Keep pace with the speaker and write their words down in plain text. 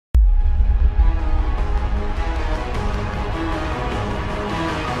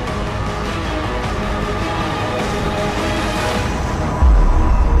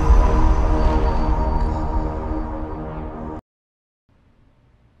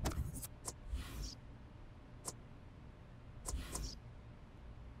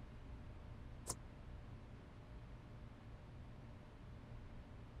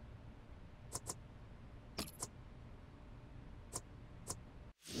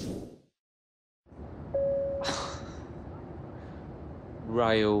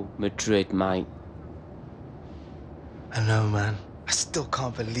Real Madrid, mate. I know, man. I still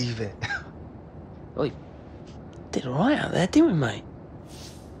can't believe it. We did all right out there, didn't we, mate?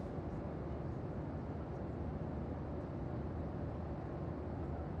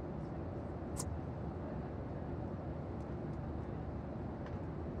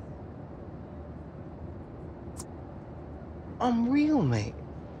 Unreal, mate.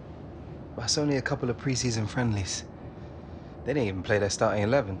 But it's only a couple of pre-season friendlies. They didn't even play their starting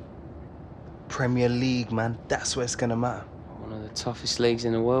 11. Premier League, man. That's where it's gonna matter. One of the toughest leagues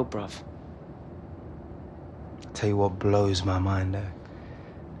in the world, bruv. Tell you what blows my mind, though.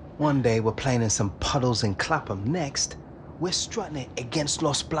 One day we're playing in some puddles in Clapham. Next, we're strutting it against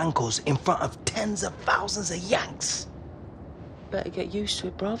Los Blancos in front of tens of thousands of Yanks. Better get used to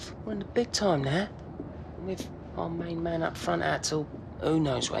it, bruv. We're in the big time now. With our main man up front out till who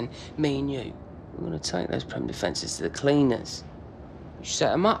knows when, me and you, we're gonna take those Prem defences to the cleaners. You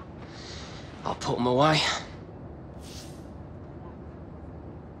set them up, I'll put them away.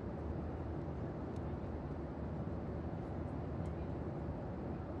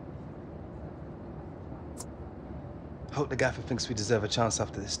 Hope the gaffer thinks we deserve a chance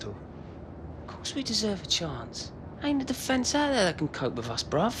after this tour. Of course we deserve a chance. Ain't a defence out there that can cope with us,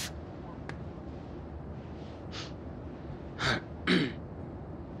 bruv.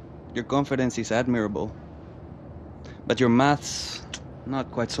 Your confidence is admirable, but your maths,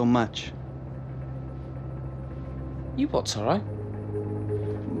 not quite so much. You what, Toro?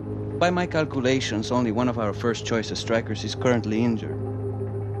 By my calculations, only one of our first choice strikers is currently injured,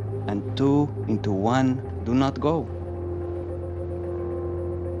 and 2 into 1 do not go.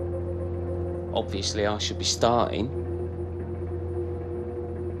 Obviously, I should be starting.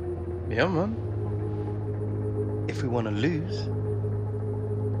 Yeah, man. If we want to lose.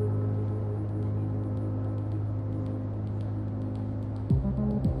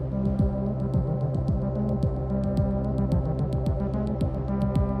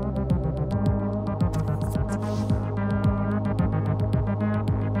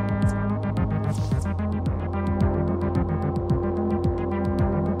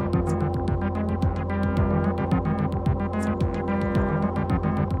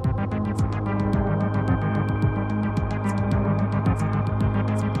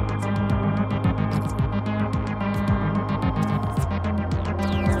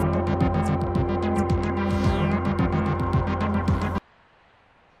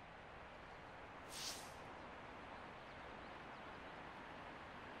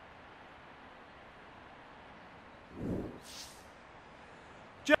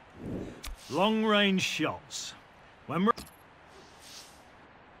 Long-range shots. When we're...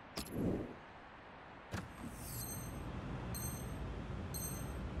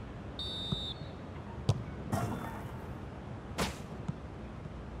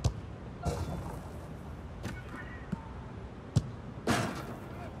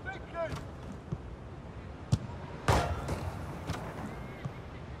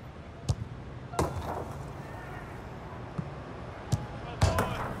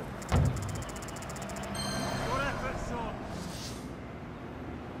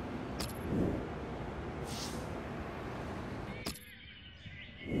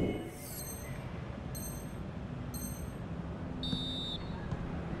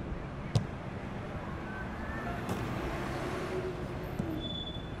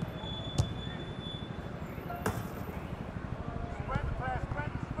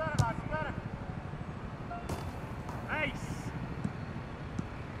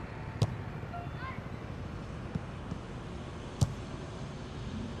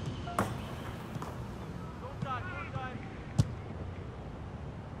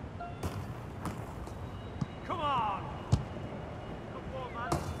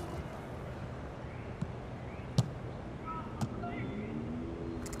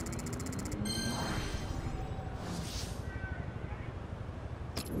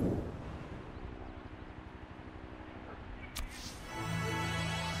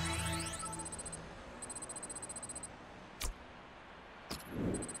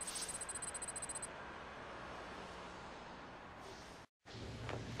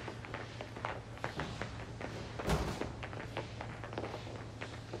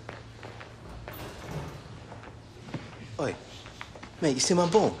 Oi, mate, you see my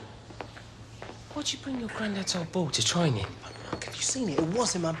ball? Why'd you bring your granddad's old ball to training? Look, have you seen it? It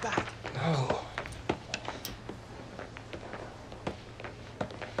was in my bag. No.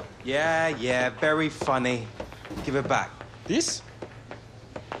 Yeah, very funny. Give it back. This?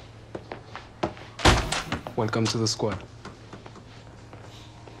 Welcome to the squad.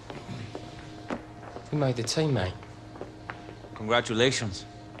 We made the team, mate. Congratulations.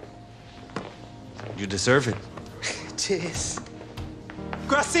 You deserve it. Cheers.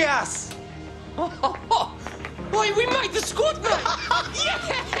 Gracias! Oi, we made the squad, mate!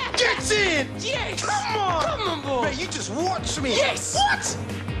 Yeah! Get in! Yes! Come on! Come on, boy! Mate, you just watch me! Yes! What?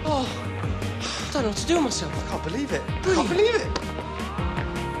 Oh, I don't know what to do with myself. I can't believe it. I Brilliant. can't believe it.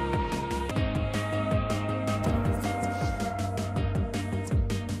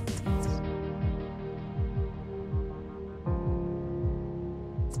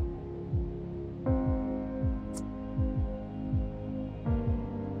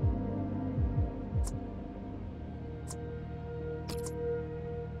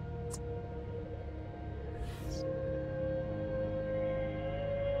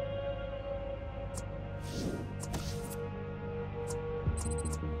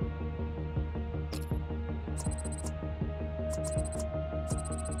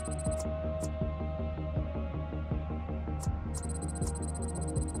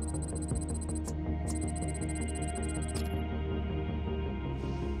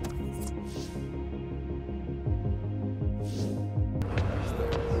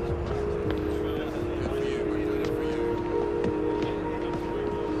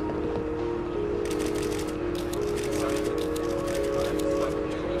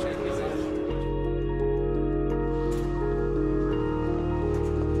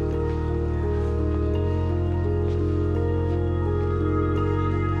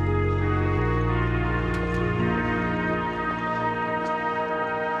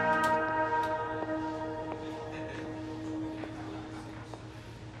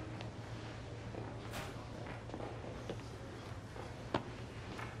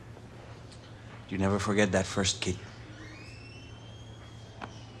 You never forget that first kick.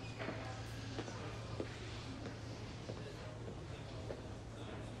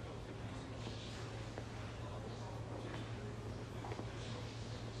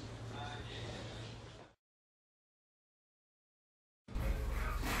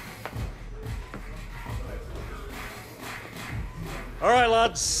 All right,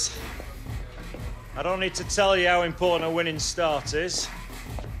 lads. I don't need to tell you how important a winning start is.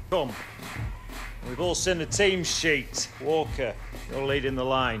 Come. We've all seen the team sheet. Walker, you're leading the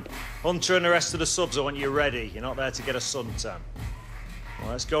line. Hunter and the rest of the subs, I want you ready. You're not there to get a suntan.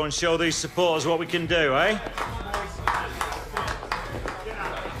 Well, let's go and show these supporters what we can do, eh?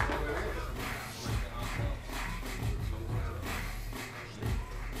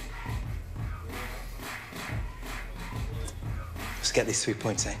 Let's get these 3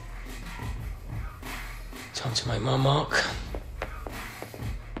 points, eh? Time to make my mark.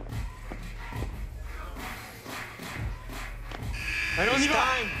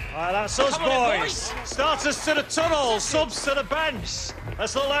 All right, that's us, boys. Starters to the tunnel, subs to the bench.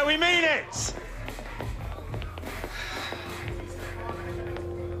 Let's look like we mean it.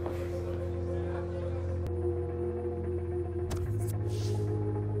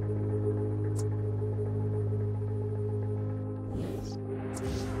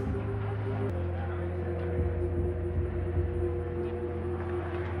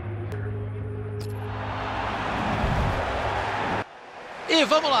 E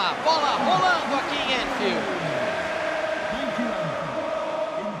vamos lá, bola rolando aqui em Anfield.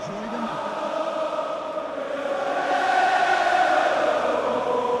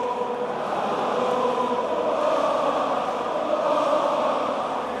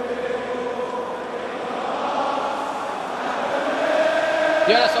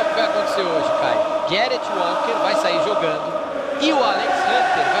 E olha só o que vai acontecer hoje, Caio. Gareth Walker vai sair jogando e o Alex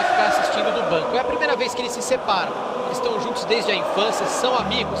Hunter vai ficar assistindo do banco. É a primeira vez que eles se separam. Eles estão juntos desde a infância, são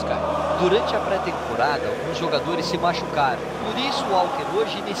amigos, cara. Durante a pré-temporada, alguns jogadores se machucaram. Por isso, o Walker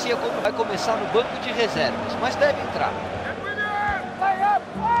hoje inicia como vai começar no banco de reservas, mas deve entrar.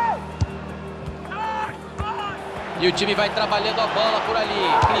 E o time vai trabalhando a bola por ali,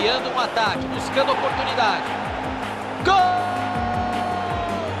 criando um ataque, buscando oportunidade. Gol!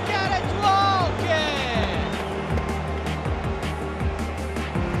 Gareth Walker!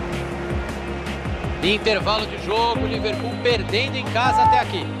 Intervalo de jogo, Liverpool perdendo em casa até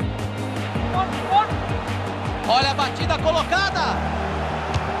aqui. Olha a batida colocada.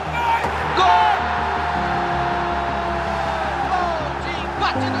 Gol! Gol de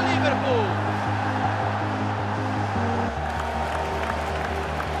empate do Liverpool.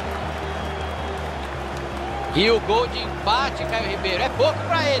 E o gol de empate, Caio Ribeiro, é pouco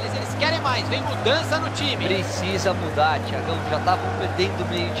para eles querem mais, vem mudança no time. Precisa mudar, Thiagão, já estavam perdendo o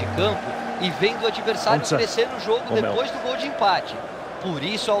meio de campo e vendo o adversário crescer no jogo depois do gol de empate. Por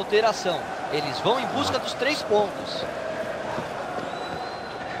isso a alteração, eles vão em busca dos 3 pontos.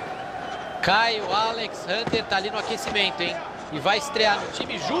 Caio, Alex Hunter tá ali no aquecimento, hein? e vai estrear no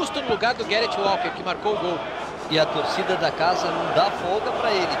time justo no lugar do Gareth Walker, que marcou o gol. E a torcida da casa não dá folga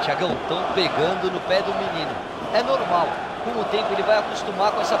pra ele, Thiagão. Estão pegando no pé do menino. É normal. Com o tempo ele vai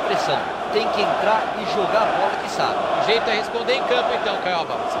acostumar com essa pressão. Tem que entrar e jogar a bola que sabe. O jeito é responder em campo então,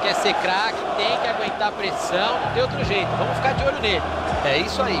 Caioba. Se quer ser craque, tem que aguentar a pressão, não tem outro jeito. Vamos ficar de olho nele. É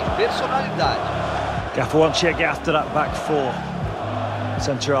isso aí, personalidade. Careful once you get after that back four.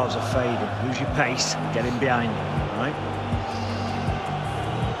 Centre halves are fading. Use your pace, get in behind him, right?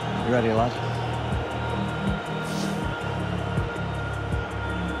 You ready, lad?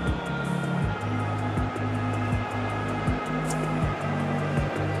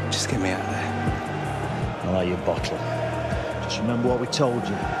 Just get me out of there. I'll let you bottle. Just remember what we told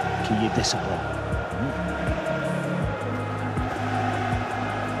you. Keep your discipline.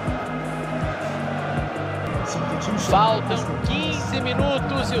 Faltam 15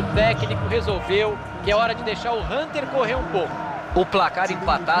 minutos e o técnico resolveu que é hora de deixar o Hunter correr um pouco. O placar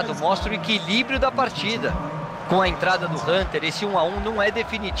empatado mostra o equilíbrio da partida. Com a entrada do Hunter, esse 1 a 1 não é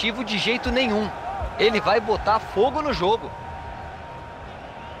definitivo de jeito nenhum. Ele vai botar fogo no jogo.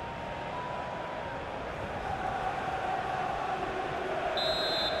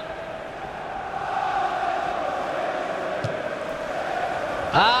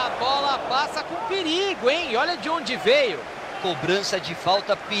 A bola passa com perigo, hein? Olha de onde veio. Cobrança de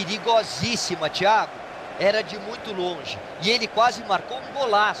falta perigosíssima, Thiago. Era de muito longe e ele quase marcou um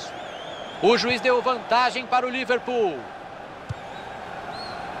golaço. O juiz deu vantagem para o Liverpool.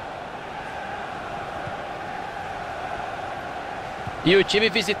 E o time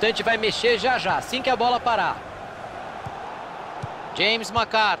visitante vai mexer já já, assim que a bola parar. James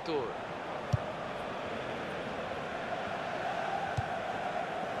McArthur.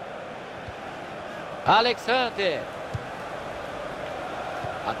 Alex Hunter.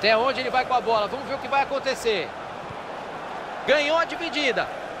 Até onde ele vai com a bola? Vamos ver o que vai acontecer. Ganhou a dividida.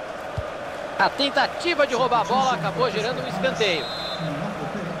 A tentativa de roubar a bola acabou gerando um escanteio.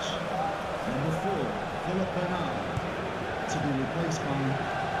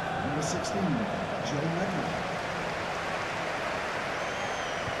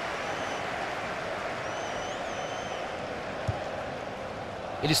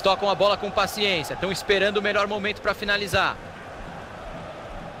 Eles tocam a bola com paciência. Estão esperando o melhor momento para finalizar.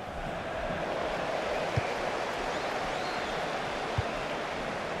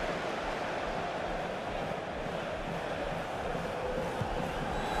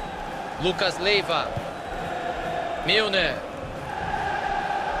 Lucas Leiva. Milner.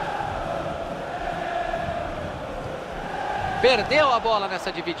 Perdeu a bola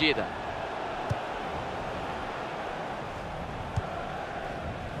nessa dividida.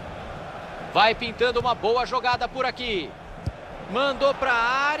 Vai pintando uma boa jogada por aqui. Mandou para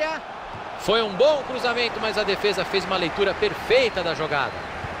a área. Foi um bom cruzamento, mas a defesa fez uma leitura perfeita da jogada.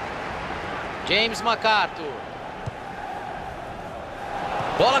 James McArthur.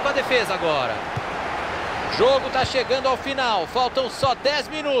 Bola com a defesa agora. O jogo está chegando ao final. Faltam só 10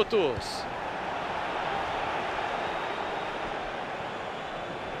 minutos.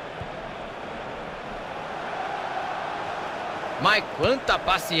 Mas quanta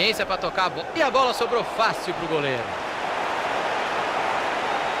paciência para tocar a bola. E a bola sobrou fácil para o goleiro.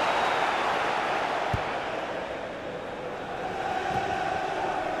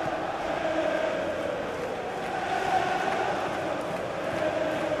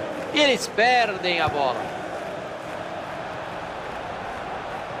 E eles perdem a bola.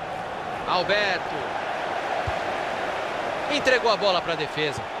 Alberto. Entregou a bola para a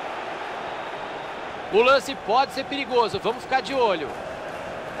defesa. O lance pode ser perigoso, vamos ficar de olho.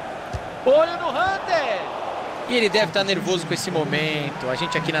 Olho no Hunter! E ele deve estar nervoso com esse momento. A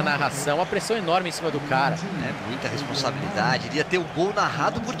gente aqui na narração, a pressão enorme em cima do cara. É muita responsabilidade, iria ter um gol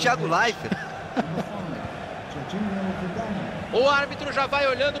narrado por Thiago Leifert. O árbitro já vai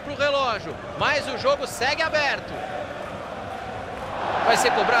olhando para o relógio, mas o jogo segue aberto. Vai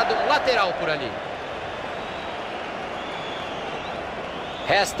ser cobrado um lateral por ali.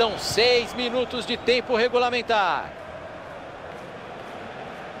 Restam 6 minutos de tempo regulamentar.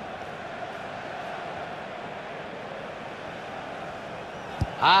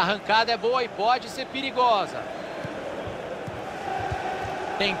 A arrancada é boa e pode ser perigosa.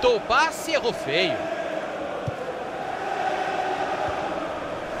 Tentou o passe e errou feio.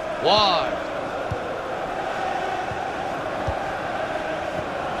 Ward.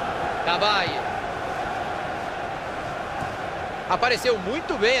 Cabaia. Apareceu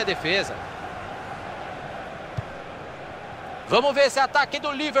muito bem a defesa. Vamos ver esse ataque do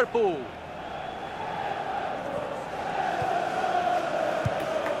Liverpool.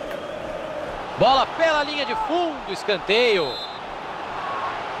 Bola pela linha de fundo, escanteio.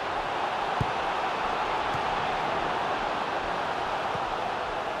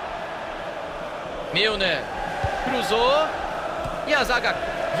 Milner cruzou e a zaga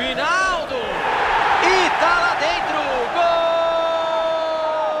Vinaldo e tá lá dentro,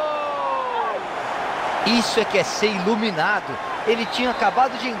 gol! Isso é que é ser iluminado. Ele tinha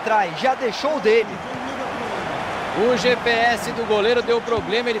acabado de entrar e já deixou o dele. O GPS do goleiro deu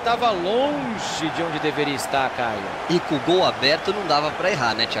problema, ele estava longe de onde deveria estar, Caio. E com o gol aberto não dava para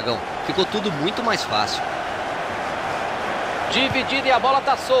errar, né, Thiagão? Ficou tudo muito mais fácil. Dividida e a bola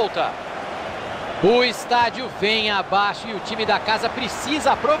tá solta. O estádio vem abaixo e o time da casa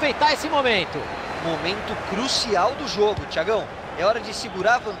precisa aproveitar esse momento. Momento crucial do jogo, Thiagão. É hora de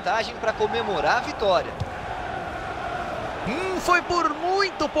segurar a vantagem para comemorar a vitória. Foi por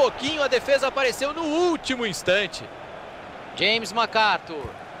muito pouquinho, a defesa apareceu no último instante. James MacArthur.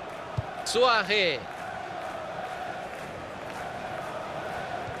 Soares.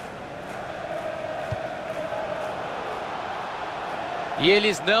 E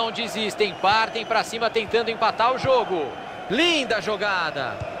eles não desistem, partem para cima tentando empatar o jogo. Linda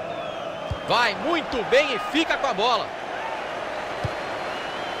jogada. Vai muito bem e fica com a bola.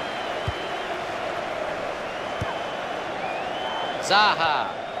 Zaha.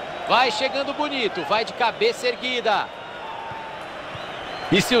 Vai chegando bonito, vai de cabeça erguida.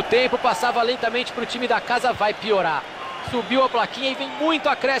 E se o tempo passava lentamente para o time da casa, vai piorar. Subiu a plaquinha e vem muito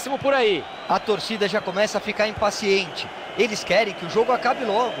acréscimo por aí. A torcida já começa a ficar impaciente. Eles querem que o jogo acabe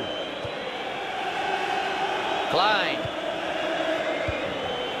logo. Klein.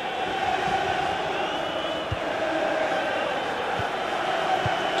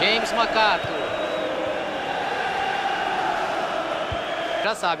 James MacArthur.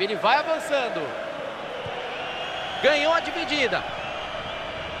 Já sabe, ele vai avançando. Ganhou a dividida.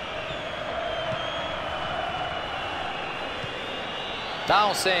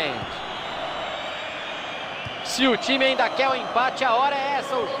 Townsend. Se o time ainda quer o empate, a hora é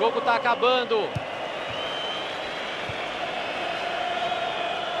essa. O jogo está acabando.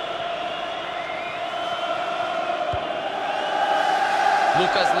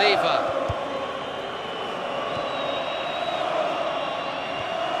 Lucas Leiva.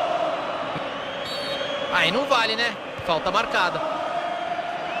 Aí não vale, né? Falta marcada.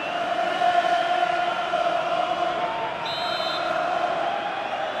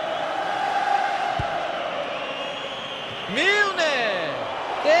 Milner!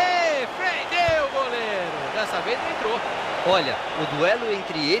 Defendeu o goleiro. Dessa vez não entrou. Olha, o duelo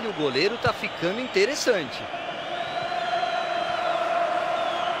entre ele e o goleiro tá ficando interessante.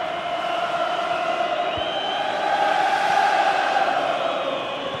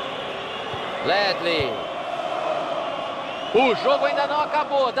 Ledley. O jogo ainda não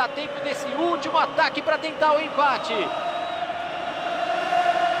acabou. Dá tempo desse último ataque para tentar o empate.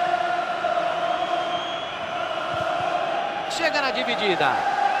 Chega na dividida.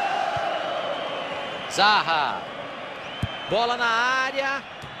 Zaha. Bola na área.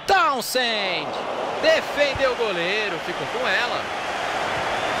 Townsend. Defendeu o goleiro. Ficou com ela.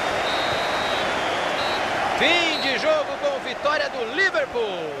 Fim de jogo com vitória do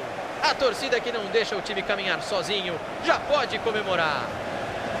Liverpool. A torcida que não deixa o time caminhar sozinho já pode comemorar.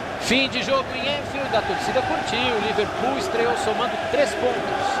 Fim de jogo em Anfield, a torcida curtiu. O Liverpool estreou somando 3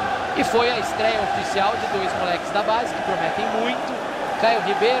 pontos. E foi a estreia oficial de 2 moleques da base que prometem muito. Caio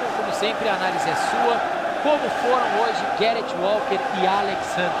Ribeiro, como sempre, a análise é sua. Como foram hoje Gareth Walker e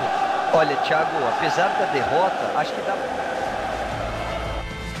Alex Hunter? Olha, Thiago, apesar da derrota, acho que dá...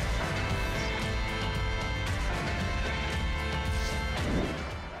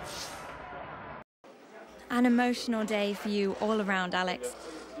 An emotional day for you all around, Alex.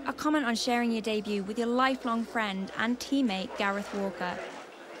 A comment on sharing your debut with your lifelong friend and teammate, Gareth Walker.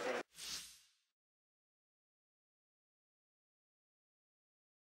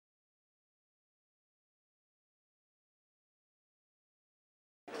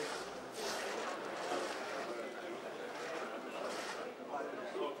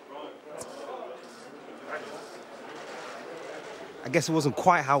 I guess it wasn't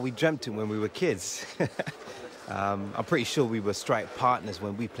quite how we dreamt it when we were kids. I'm pretty sure we were strike partners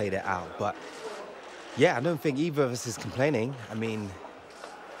when we played it out, but yeah, I don't think either of us is complaining. I mean,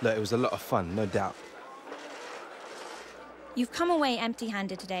 look, it was a lot of fun, no doubt. You've come away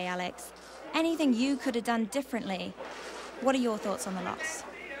empty-handed today, Alex. Anything you could have done differently? What are your thoughts on the loss?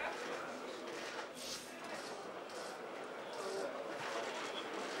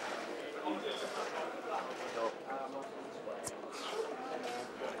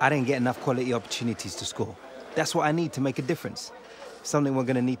 I didn't get enough quality opportunities to score. That's what I need to make a difference. Something we're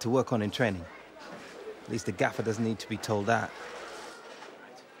going to need to work on in training. At least the gaffer doesn't need to be told that.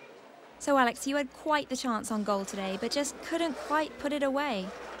 So, Alex, you had quite the chance on goal today, but just couldn't quite put it away.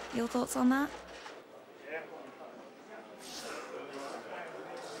 Your thoughts on that?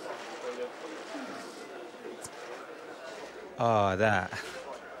 Oh, that.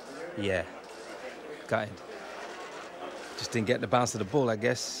 Yeah. Gutted. Just didn't get the bounce of the ball, I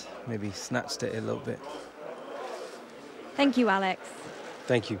guess. Maybe snatched it a little bit. Thank you, Alex.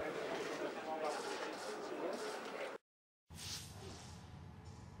 Thank you.